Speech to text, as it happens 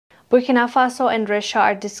Burkina Faso and Russia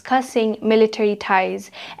are discussing military ties,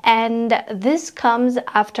 and this comes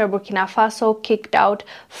after Burkina Faso kicked out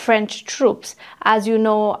French troops. As you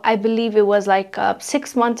know, I believe it was like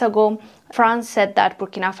 6 months ago, France said that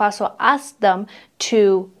Burkina Faso asked them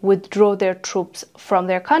to withdraw their troops from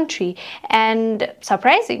their country. And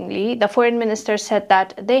surprisingly, the foreign minister said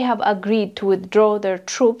that they have agreed to withdraw their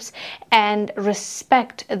troops and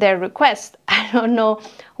respect their request. I don't know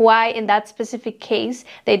why in that specific case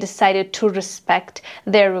they decided to respect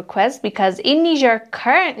their request, because in Niger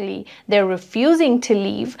currently they're refusing to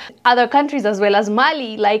leave. Other countries as well as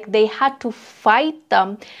Mali, like they had to fight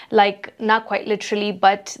them, like not quite literally,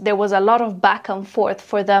 but there was a lot of back and forth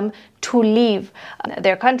for them to leave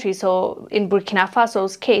their country. So in Burkina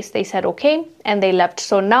Faso's case, they said okay, and they left.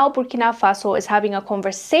 So now Burkina Faso is having a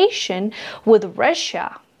conversation with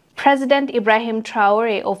Russia. President Ibrahim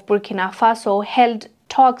Traoré of Burkina Faso held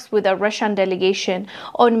talks with a Russian delegation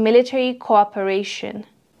on military cooperation.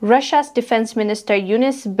 Russia's defense minister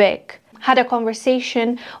Younis Bek had a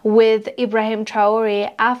conversation with Ibrahim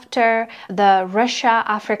Traoré after the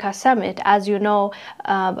Russia-Africa summit. As you know,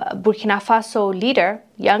 Burkina Faso leader,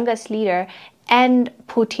 youngest leader, and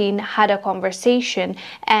Putin had a conversation,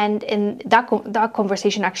 and in that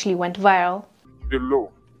conversation actually went viral.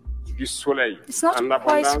 It's not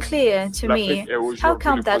quite clear to me how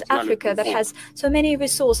come that Africa that has so many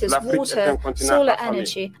resources, water, solar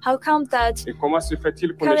energy, how come that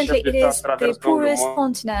currently it is the poorest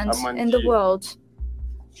continent in the world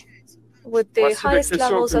with the highest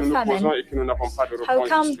levels of famine? How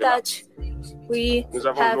come that we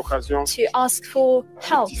have to ask for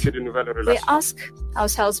help? We ask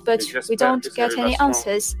ourselves, but we don't get any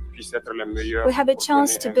answers. We have a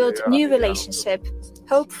chance to build new relationship.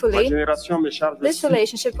 Hopefully, this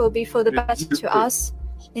relationship will be for the better to us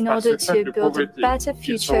in order to build a better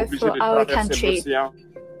future for our country.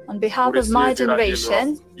 On behalf of my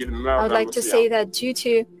generation, I would like to say that due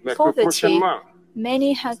to poverty,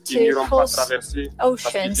 many had to cross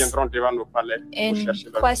oceans in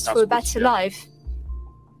quest for a better life.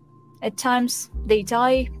 At times, they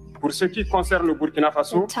die. At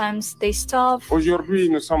times they starve.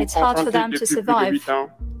 It's hard for them to survive.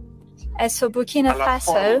 As for Burkina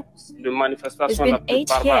Faso, it's been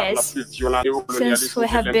 8 years since we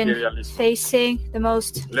have been facing the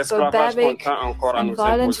most barbaric and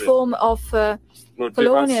violent form of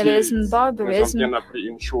colonialism, barbarism.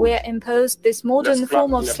 We are imposed this modern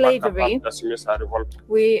form of slavery.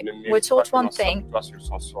 We were taught one thing: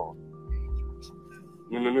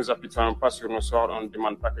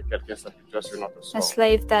 a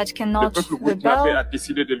slave that cannot rebel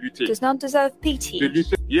does not deserve pity.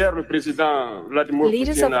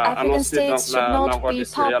 Leaders of African states should not be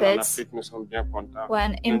puppets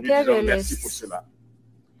when imperialists treat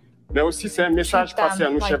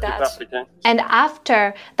them like that. And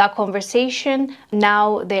after that conversation,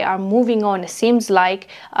 now they are moving on, it seems like,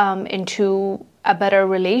 into a better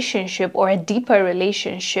relationship or a deeper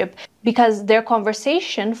relationship, because their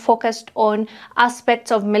conversation focused on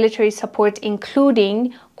aspects of military support,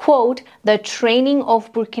 including, quote, the training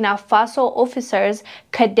of Burkina Faso officers,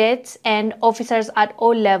 cadets, and officers at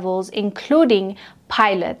all levels, including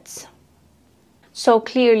pilots. So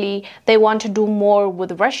clearly, they want to do more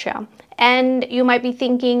with Russia. And you might be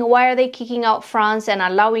thinking, why are they kicking out France and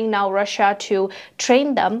allowing now Russia to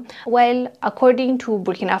train them? Well, according to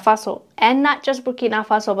Burkina Faso, and not just Burkina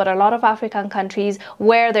Faso, but a lot of African countries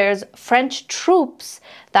where there's French troops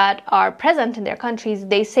that are present in their countries,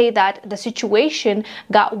 they say that the situation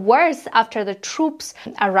got worse after the troops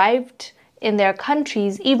arrived in their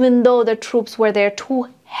countries, even though the troops were there to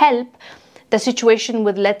help. The situation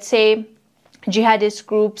with, let's say, jihadist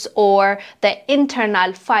groups or the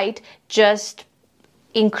internal fight just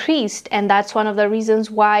increased, and that's one of the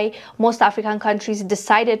reasons why most African countries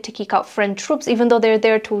decided to kick out French troops. Even though they're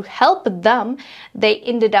there to help them, they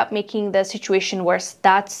ended up making the situation worse.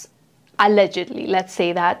 That's allegedly, let's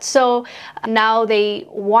say that. So now they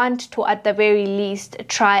want to, at the very least,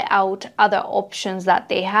 try out other options that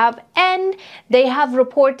they have. And they have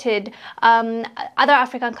reported, other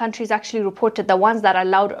African countries actually reported, the ones that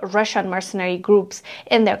allowed Russian mercenary groups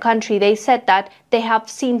in their country, they said that they have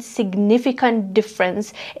seen significant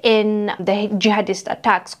difference in the jihadist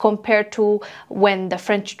attacks compared to when the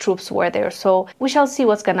French troops were there. So we shall see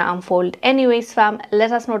what's gonna unfold. Anyways, fam,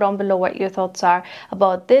 let us know down below what your thoughts are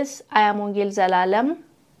about this. I am Ongil Zalalem.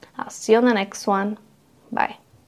 I'll see you on the next one. Bye.